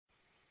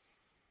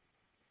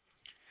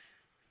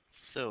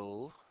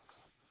So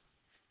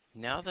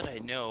now that I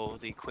know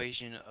the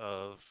equation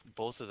of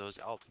both of those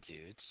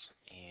altitudes,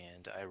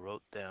 and I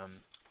wrote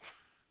them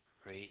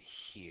right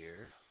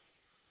here,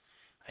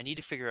 I need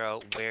to figure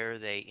out where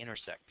they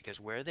intersect, because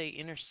where they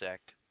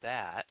intersect,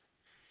 that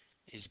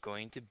is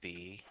going to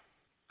be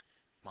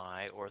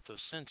my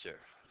orthocenter.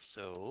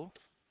 So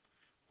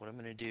what I'm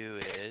going to do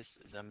is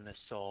I'm going to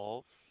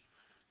solve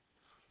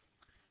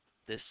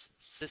this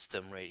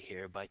system right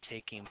here by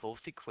taking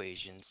both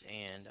equations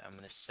and I'm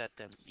going to set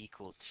them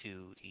equal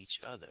to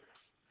each other.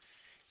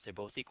 They're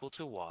both equal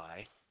to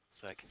y,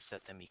 so I can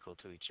set them equal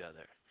to each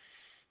other.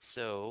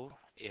 So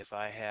if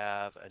I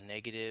have a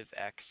negative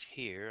x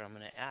here, I'm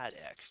going to add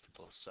x to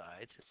both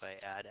sides. If I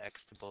add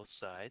x to both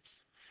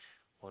sides,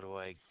 what do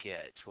I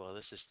get? Well,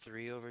 this is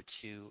 3 over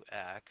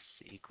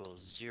 2x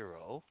equals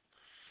 0.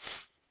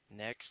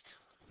 Next,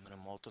 I'm going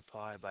to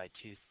multiply by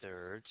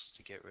 2/3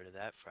 to get rid of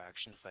that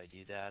fraction. If I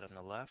do that on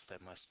the left,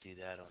 I must do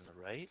that on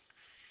the right.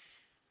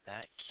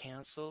 That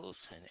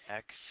cancels, and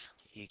x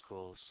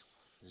equals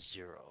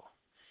 0.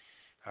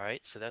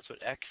 Alright, so that's what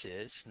x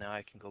is. Now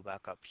I can go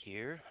back up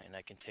here, and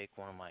I can take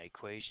one of my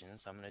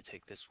equations. I'm going to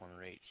take this one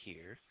right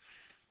here.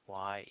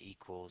 Y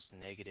equals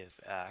negative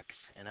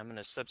x, and I'm going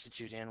to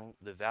substitute in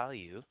the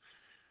value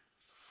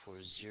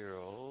for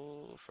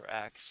 0 for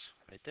x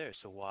right there.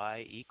 So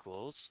y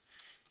equals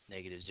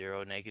negative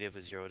 0. Negative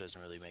with 0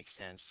 doesn't really make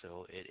sense,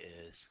 so it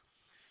is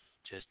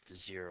just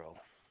 0.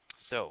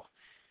 So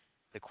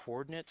the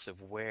coordinates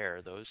of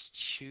where those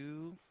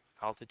two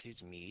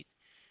altitudes meet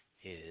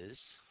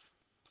is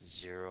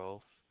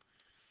 0,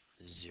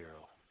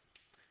 0,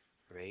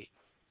 right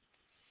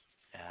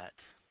at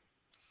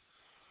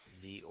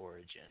the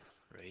origin,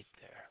 right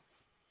there.